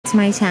to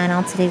my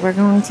channel. Today we're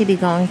going to be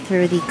going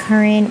through the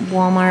current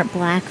Walmart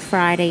Black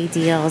Friday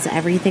deals.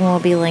 Everything will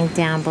be linked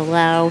down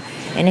below.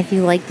 And if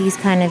you like these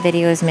kind of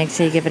videos, make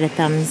sure you give it a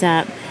thumbs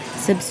up.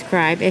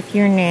 Subscribe if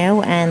you're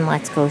new, and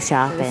let's go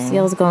shopping. The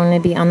sale is going to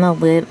be on the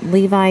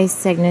Levi's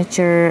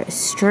Signature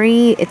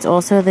Street. It's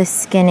also the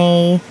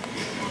skinny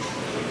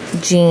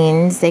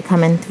jeans. They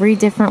come in 3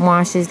 different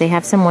washes. They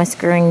have some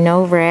whiskering,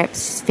 no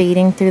rips,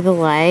 fading through the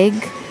leg.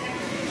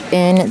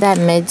 In that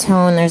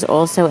mid-tone, there's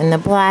also in the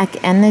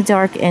black and the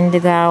dark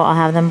indigo. I'll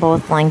have them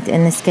both linked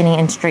in the skinny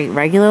and straight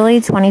regularly.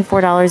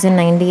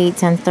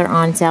 $24.98. They're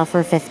on sale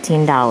for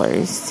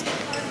 $15.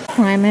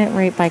 Climate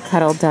Rate by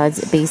Cuddl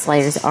Duds base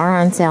layers are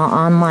on sale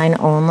online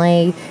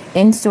only.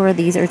 In store,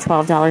 these are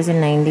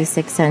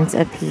 $12.96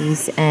 a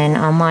piece, and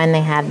online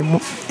they have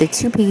the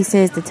 2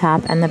 pieces, the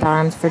top and the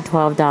bottoms, for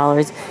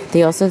 $12.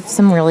 They also have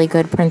some really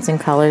good prints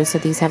and colors. So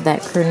these have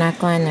that crew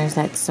neckline. There's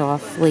that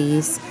soft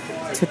fleece.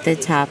 That's what the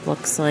top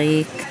looks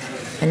like,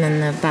 and then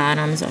the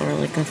bottoms are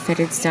like a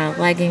fitted style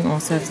legging.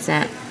 Also has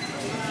that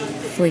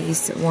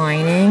fleece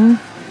lining.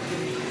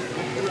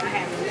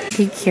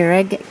 The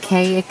Keurig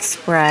K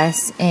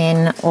Express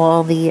in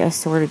all the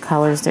assorted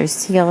colors.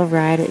 There's teal,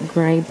 red,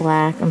 gray,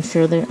 black. I'm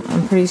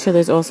pretty sure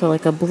there's also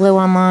like a blue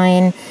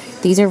online.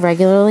 These are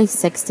regularly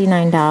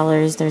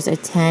 $69. There's a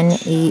 10,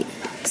 8,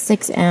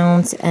 6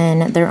 ounce,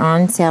 and they're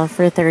on sale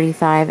for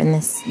 $35. And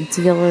this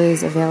deal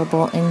is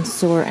available in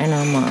store and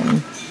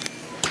online.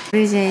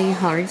 Protégé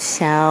hard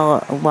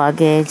shell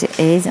luggage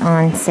is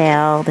on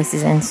sale. This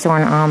is in store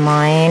and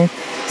online.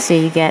 So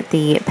you get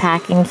the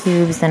packing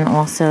cubes, then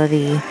also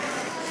the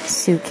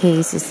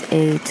suitcase is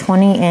a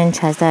 20-inch,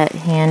 has that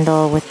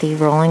handle with the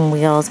rolling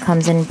wheels,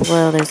 comes in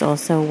blue. There's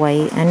also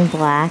white and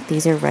black.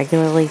 These are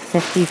regularly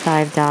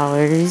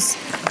 $55.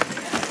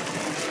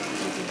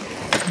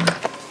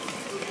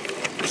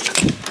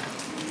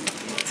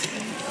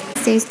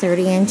 Stays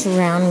 30-inch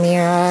round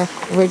mirror,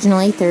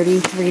 originally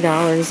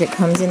 $33. It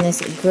comes in this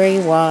gray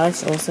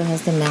wash, also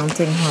has the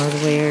mounting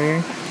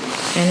hardware,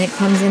 and it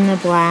comes in the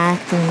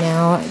black. They're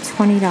now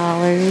 $20.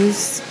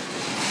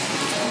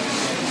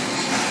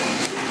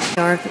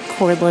 Dark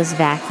cordless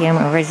vacuum,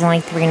 originally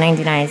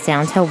 $3.99, it's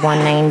down to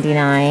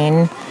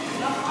 $1.99.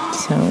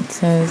 So it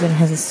says it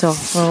has a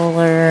soft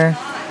roller,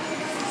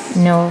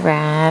 no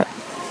wrap,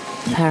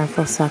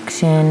 powerful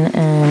suction,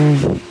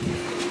 and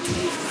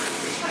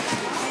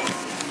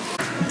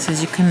it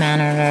says you can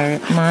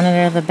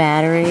monitor the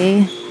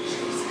battery.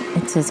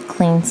 It says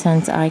Clean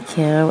Sense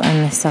IQ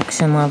and the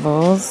suction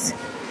levels.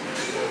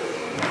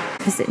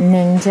 This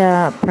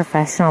Ninja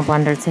Professional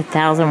Blender, it's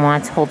 1,000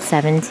 watts, holds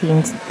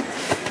 17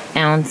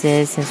 ounces.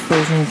 It says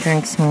frozen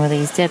drink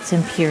smoothies, dips,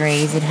 and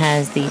purees. It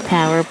has the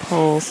power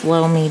pulse,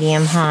 low,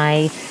 medium,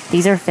 high.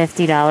 These are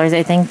 $50.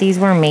 I think these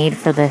were made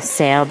for this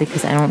sale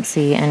because I don't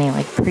see any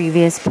like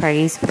previous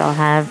price, but I'll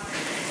have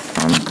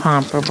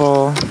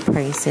comparable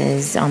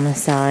prices on the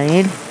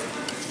side.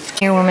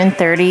 Your Woman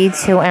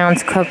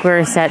 32-ounce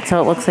cookware set, so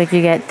it looks like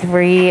you get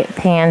 3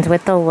 pans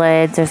with the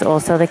lids. There's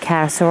also the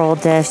casserole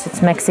dish,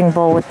 it's mixing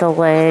bowl with the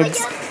lids.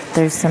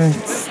 There's some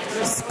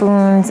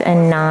spoons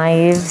and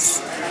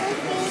knives,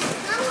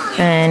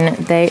 and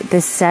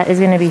this set is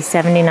going to be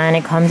 $79.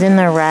 It comes in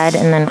the red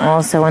and then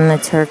also in the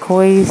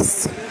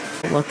turquoise.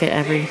 Look at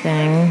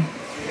everything.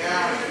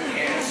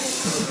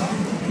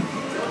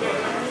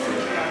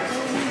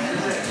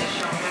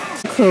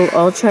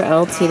 Ultra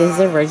LT, this is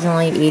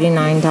originally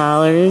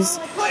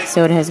 $89,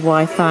 so it has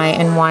Wi-Fi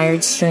and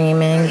wired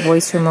streaming,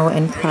 voice remote,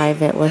 and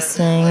private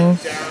listening.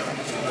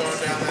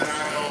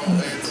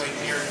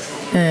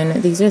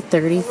 And these are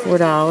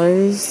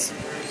 $34.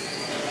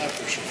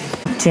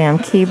 Jam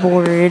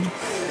keyboard,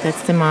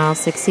 that's the model,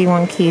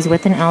 61 keys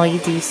with an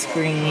LED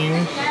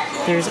screen.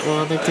 There's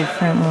all the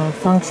different little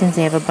functions.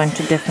 They have a bunch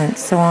of different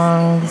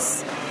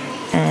songs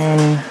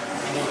and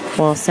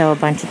also a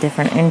bunch of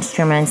different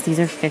instruments. These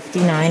are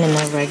 $59 and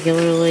they're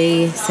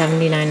regularly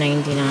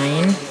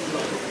 $79.99.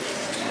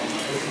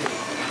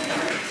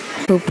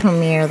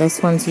 Premiere,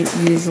 this one's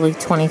usually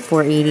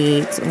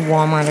 $24.88.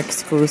 Walmart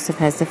exclusive,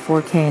 has the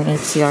 4K and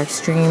HDR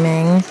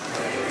streaming.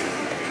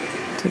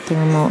 That's what the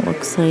remote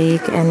looks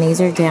like. And these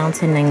are down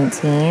to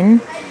 $19.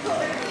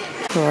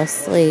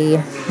 Leslie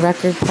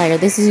record player.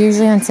 This is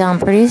usually on sale. I'm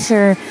pretty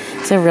sure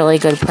it's a really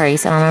good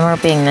price. I don't remember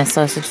it being this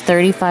low. So it's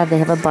 $35. They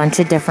have a bunch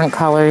of different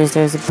colors.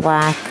 There's a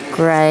black,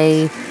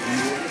 gray,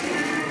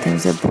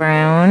 there's a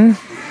brown.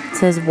 It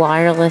says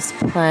wireless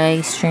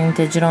play, stream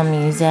digital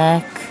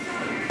music.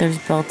 There's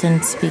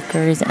built-in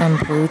speakers and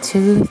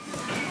Bluetooth.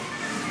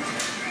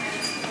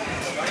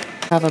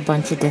 I have a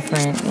bunch of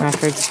different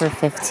records for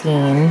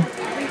 $15.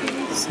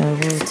 So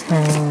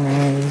Wu-Tang,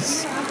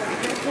 there's,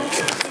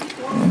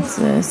 what's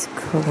this?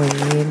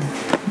 Khalid.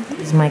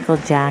 There's Michael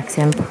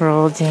Jackson,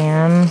 Pearl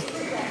Jam,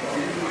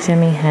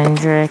 Jimi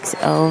Hendrix,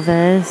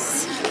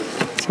 Elvis.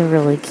 It's a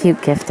really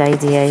cute gift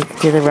idea. You could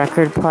do the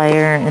record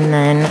player and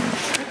then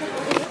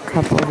a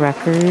couple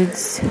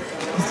records.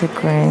 There's a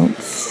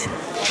Grinch.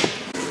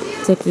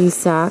 Dickie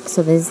sock.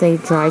 So this is a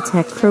Dry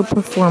Tech Pro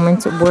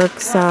Performance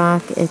work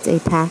sock. It's a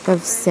pack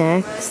of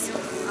 6.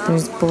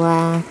 There's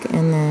black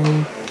and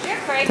then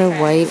the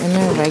white, and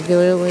they're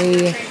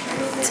regularly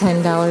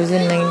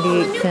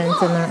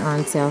 $10.98 and they're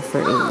on sale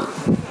for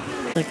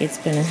 $8. Like it's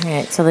been a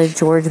hit. So the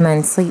George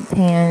men's sleep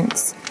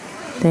pants.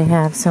 They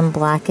have some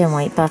black and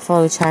white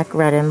buffalo check,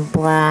 red and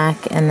black,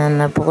 and then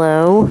the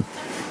blue.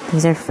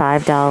 These are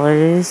 $5.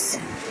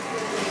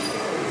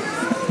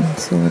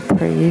 Let's see the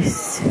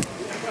price.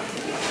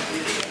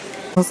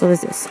 Also,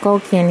 this Skull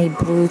Candy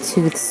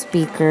Bluetooth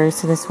speaker.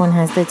 So this one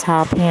has the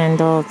top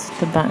handle.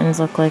 The buttons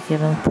look like you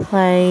have a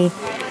play.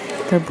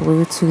 The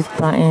Bluetooth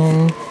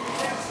button.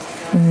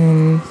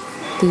 And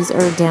these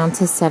are down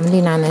to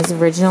 $79. This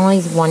originally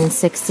is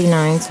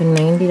 $169, so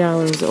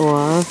 $90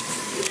 off.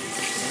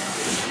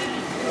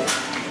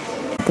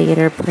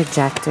 Theater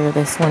projector.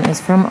 This one is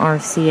from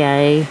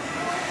RCA.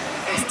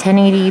 It's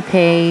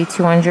 1080p,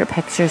 200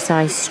 picture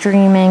size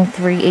streaming,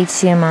 3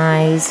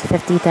 HDMIs,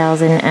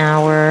 50,000 an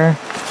hour.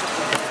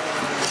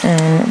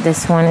 And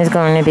this one is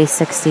going to be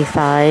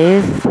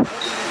 $65.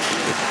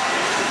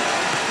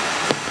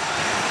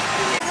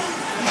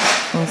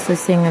 Also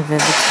seeing a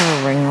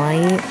Vivitar ring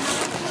light.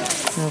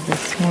 So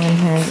this one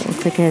has,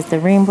 looks like it has the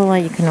rainbow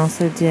light. You can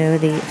also do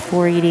the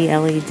 480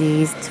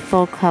 LEDs. It's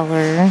full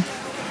color.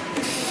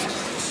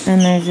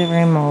 And there's a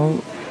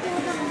remote.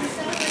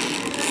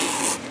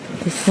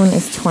 This one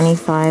is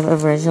 $25,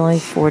 originally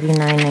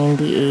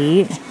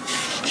 $49.98.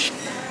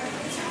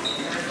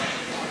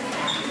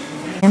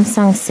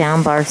 Samsung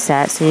soundbar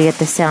set. So you get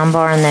the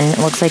soundbar and then it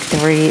looks like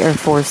 3 or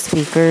 4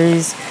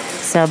 speakers.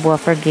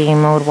 Subwoofer,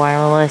 game mode,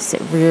 wireless,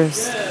 rear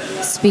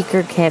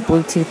speaker kit,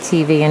 Bluetooth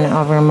TV, and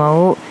a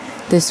remote.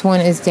 This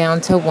one is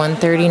down to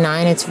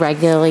 $139. It's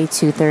regularly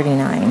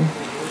 $239.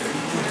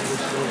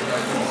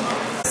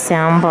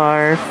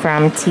 Soundbar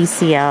from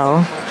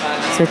TCL.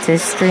 So it's a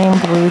stream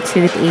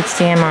Bluetooth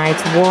HDMI.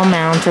 It's wall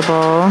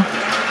mountable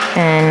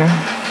and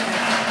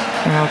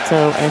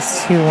Alto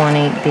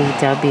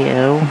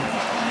S218BW.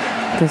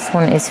 This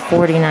one is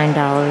 $49.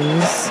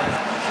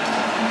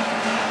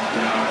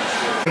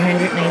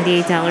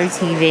 $398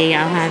 TV.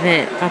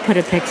 I'll put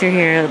a picture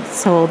here. It's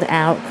sold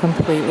out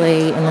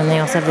completely. And then they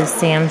also have the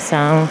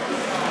Samsung.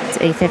 It's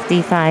a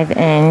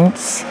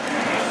 55-inch.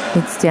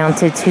 It's down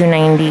to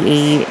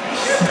 $298.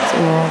 That's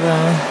all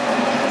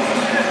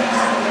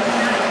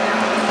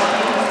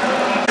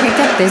I picked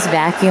up this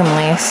vacuum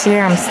last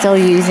year. I'm still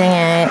using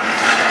it.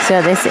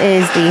 So this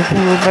is the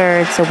Hoover.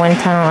 It's a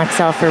 1-ton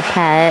XL for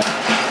pet.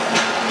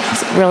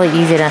 It's really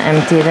easy to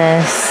empty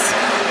this.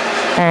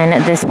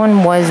 And this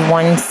one was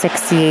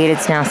 $168.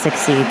 It's now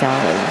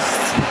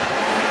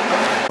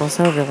 $68.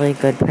 Also a really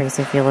good price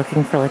if you're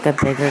looking for like a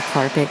bigger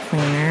carpet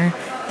cleaner.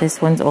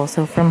 This one's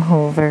also from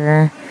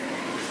Hoover.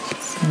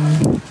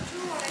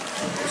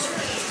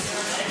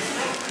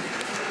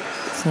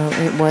 So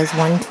it was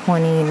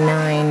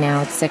 $129,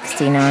 now it's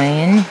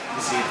 $69.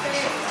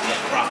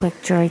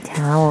 Quick dry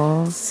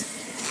towels.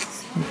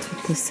 That's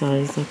what the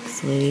size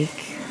looks like.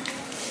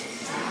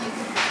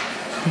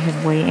 They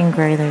have white and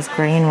gray. There's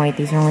gray and white.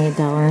 These are only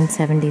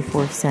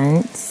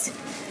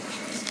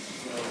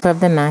 $1.74. I have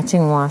the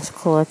matching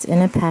washcloths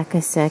in a pack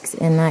of 6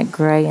 in that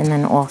gray and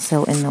then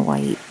also in the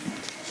white.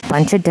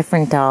 Bunch of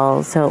different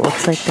dolls. So it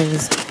looks like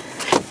there's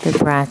the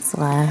Bratz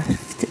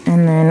left.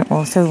 And then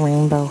also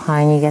Rainbow High.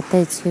 And you get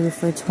the 2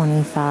 for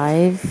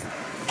 $25.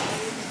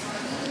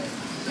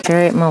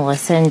 Jared,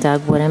 Melissa, and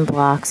Doug wooden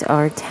blocks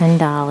are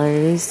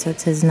 $10. So it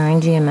says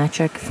 9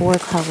 geometric, 4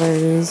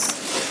 colors.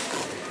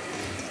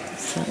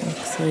 That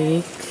looks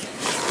like.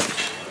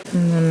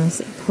 And then this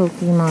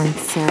Pokemon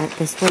set.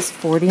 This was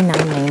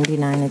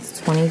 $49.99. It's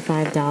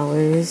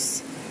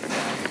 $25.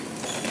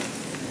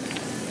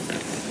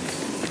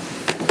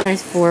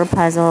 There's 4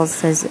 puzzles. It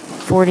says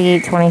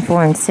 48,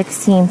 24, and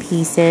 16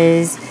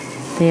 pieces.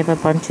 They have a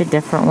bunch of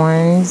different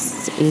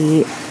ones.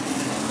 8.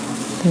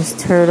 There's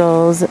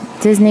turtles,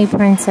 Disney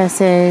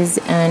princesses,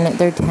 and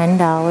they're $10.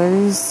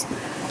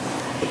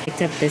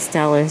 Picked up this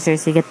dollar store,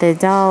 so you get the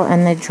doll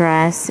and the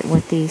dress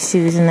with the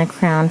shoes and the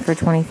crown for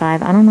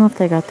 $25. I don't know if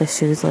they got the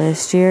shoes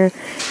last year,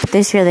 but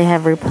this year they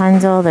have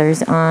Rapunzel,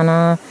 there's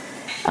Anna,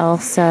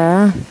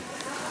 Elsa,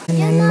 and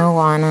then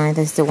Moana.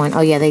 There's the one, oh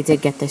yeah, they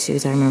did get the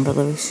shoes. I remember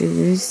those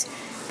shoes.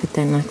 But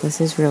the necklace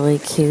is really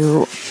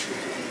cute.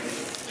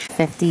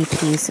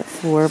 50-piece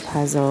floor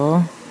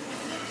puzzle.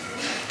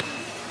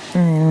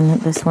 And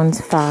this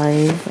one's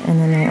 $5. And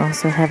then they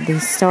also have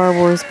these Star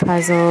Wars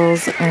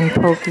puzzles and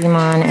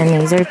Pokemon. And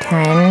these are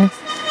 $10.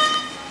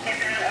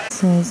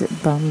 This is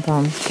Bum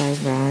Bum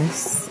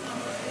Skywrest.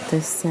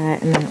 This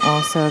set. And then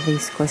also the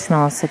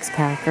Squishmallow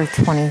 6-pack are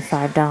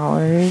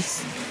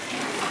 $25.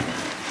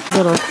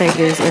 Little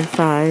figures are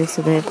 $5.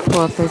 So they have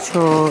Paw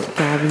Patrol,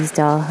 Gabby's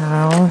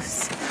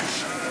Dollhouse.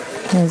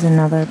 There's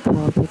another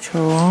Paw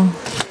Patrol.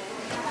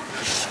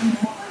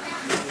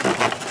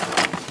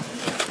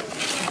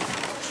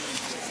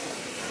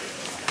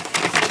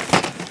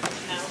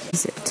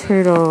 These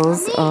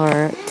turtles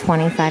are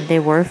 $25. They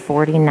were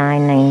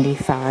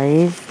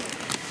 $49.95.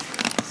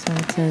 So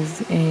it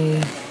says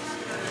I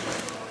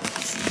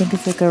think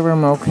it's like a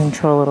remote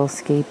control little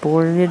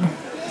skateboard.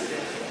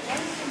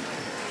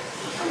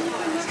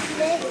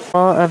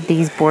 All of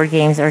these board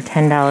games are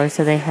 $10.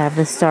 So they have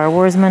the Star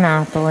Wars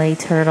Monopoly,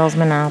 Turtles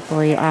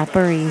Monopoly,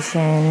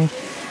 Operation,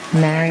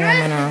 Mario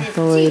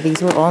Monopoly.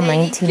 These were all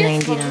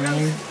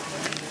 $19.99.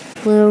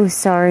 Blue,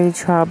 Sorry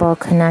Trouble,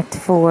 Connect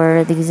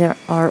 4. These are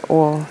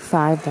all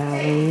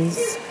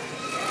 $5.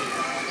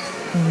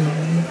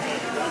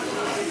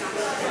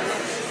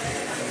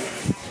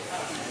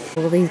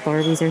 All these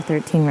Barbies are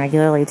 $13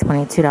 regularly,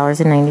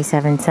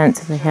 $22.97.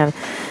 So they have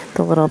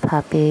the little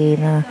puppy.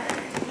 I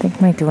think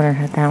my daughter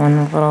had that one.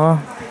 The little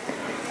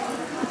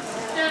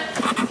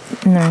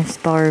Nurse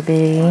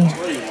Barbie,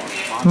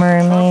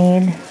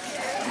 Mermaid.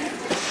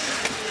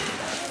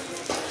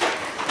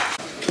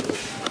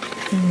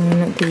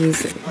 And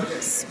these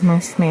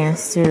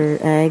Smushmaster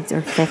eggs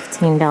are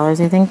 $15.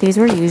 I think these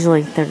were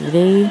usually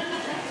 $30.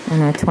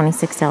 And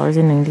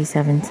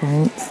 $26.97.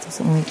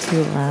 There's only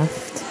 2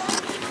 left.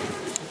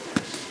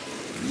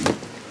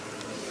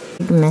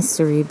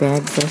 Mystery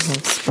bags. They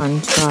have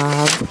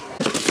SpongeBob.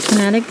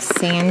 Kinetic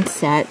sand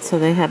set. So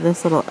they have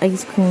this little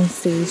ice cream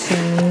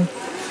station.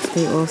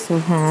 They also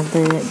have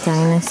the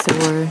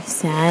dinosaur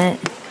set.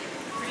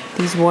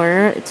 These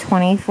were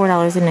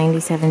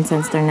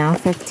 $24.97. They're now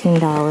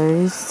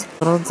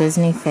 $15. Little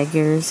Disney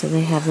figures. So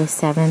they have the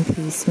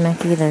 7-piece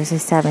Mickey. There's a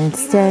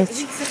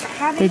 7-stitch.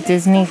 The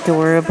Disney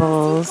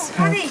Doorables.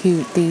 How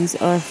cute. These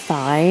are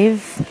 $5.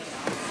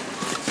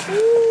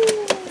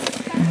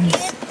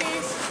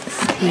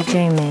 PJ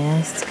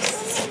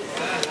Masks.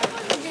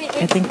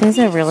 I think there's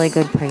a really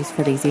good price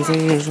for these. These are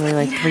usually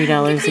like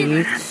 $3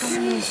 each.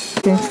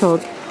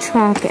 Controlled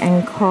truck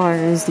and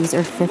cars. These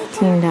are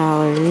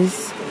 $15.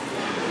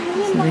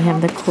 So they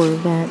have the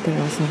Corvette. They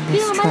also have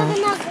this truck.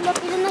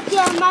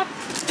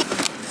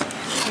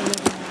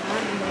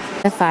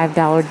 The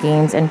 $5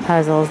 games and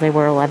puzzles. They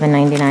were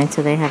 $11.99.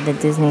 So they have the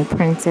Disney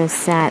Princess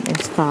set.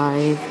 It's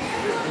 $5.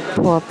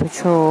 Paw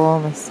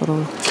Patrol. This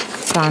little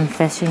Gone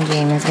Fishing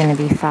game is going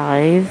to be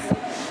 $5.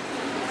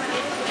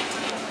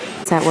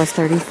 That was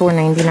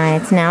 $34.99.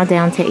 It's now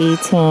down to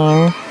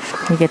 $18.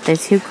 You get the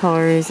 2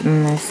 cars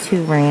and there's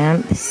 2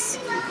 ramps.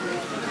 So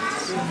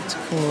it's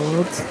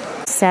cool.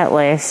 Set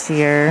last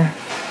year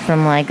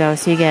from Lego.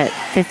 So you get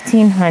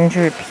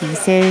 1,500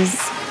 pieces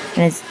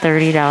and it's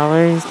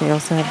 $30. They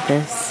also have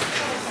this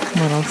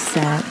little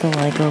set, the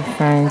Lego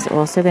Friends,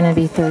 also going to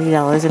be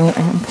 $30. I mean,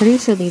 I'm pretty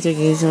sure these are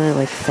usually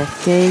like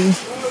 $50.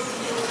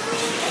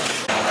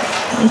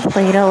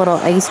 Play-Doh little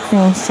ice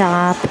cream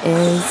shop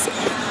is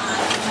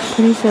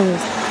pretty sure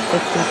there's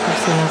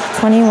 50% off.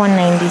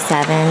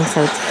 $21.97,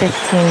 so it's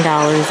 $15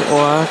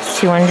 off.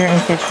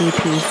 250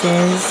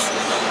 pieces.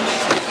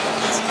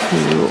 It's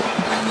cute.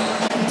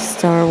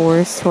 Star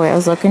Wars toy. I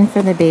was looking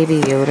for the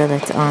Baby Yoda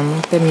that's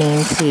on the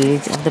main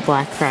page of the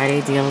Black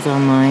Friday deals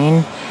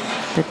online.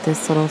 But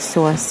this little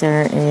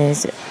saucer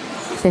is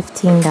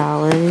 $15.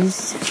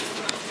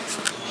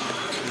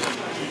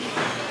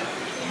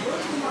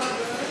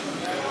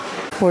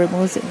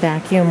 Cordless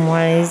vacuum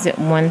was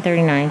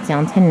 $139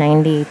 down to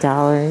 $98.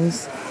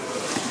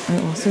 I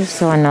also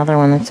saw another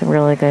one that's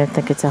really good. I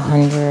think it's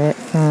 $100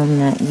 from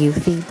that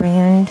Eufy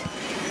brand.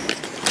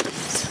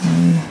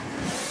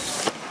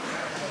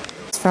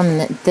 It's from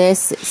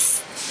this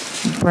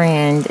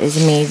brand is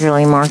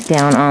majorly marked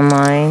down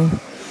online.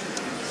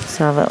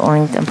 So I have it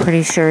linked. I'm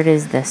pretty sure it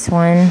is this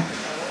one.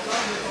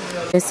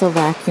 This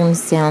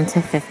vacuum's down to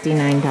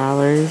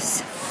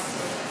 $59.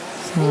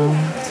 So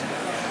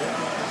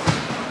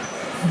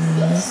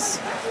this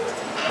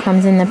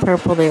comes in the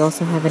purple. They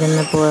also have it in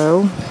the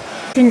blue.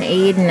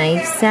 Aid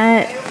knife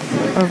set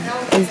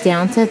is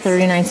down to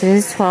 $39. So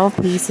this is 12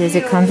 pieces.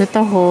 It comes with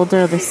the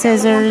holder, the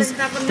scissors.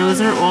 Those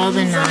are all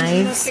the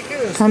knives.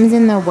 Comes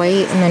in the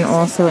white and then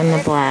also in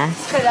the black.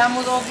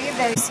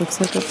 This looks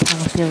like a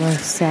popular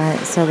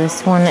set. So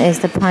this one is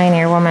the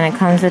Pioneer Woman. It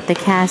comes with the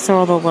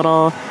casserole, the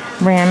little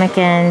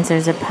ramekins.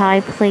 There's a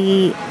pie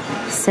plate,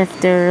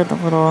 sifter, the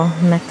little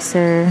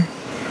mixer,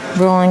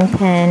 rolling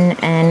pin,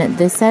 and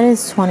this set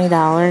is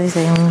 $20.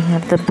 They only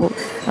have the blue.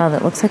 Oh,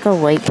 that looks like a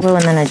light blue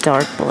and then a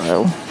dark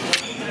blue.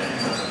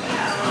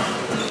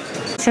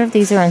 Not sure if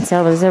these are on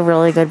sale, but this is a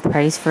really good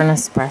price for an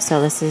espresso.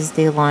 This is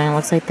the line.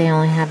 Looks like they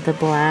only have the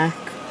black.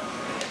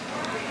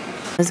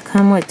 It does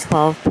come with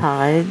 12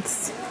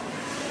 pods.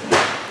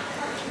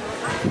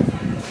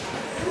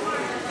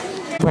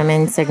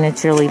 Women's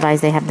signature Levi's.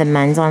 They have the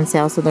men's on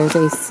sale. So there's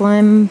a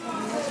slim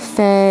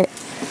fit,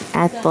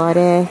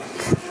 athletic.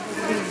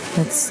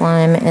 It's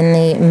slim. In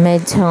the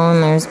mid-tone,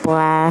 there's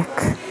black.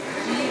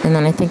 And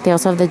then I think they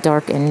also have the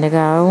dark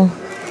indigo.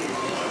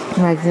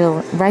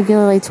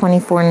 Regularly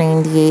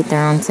 $24.98.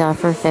 They're on sale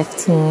for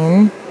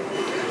 $15.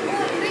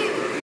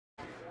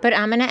 But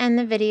I'm going to end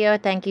the video.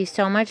 Thank you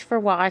so much for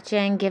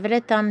watching. Give it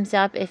a thumbs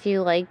up if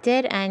you liked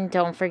it. And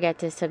don't forget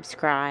to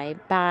subscribe.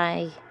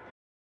 Bye.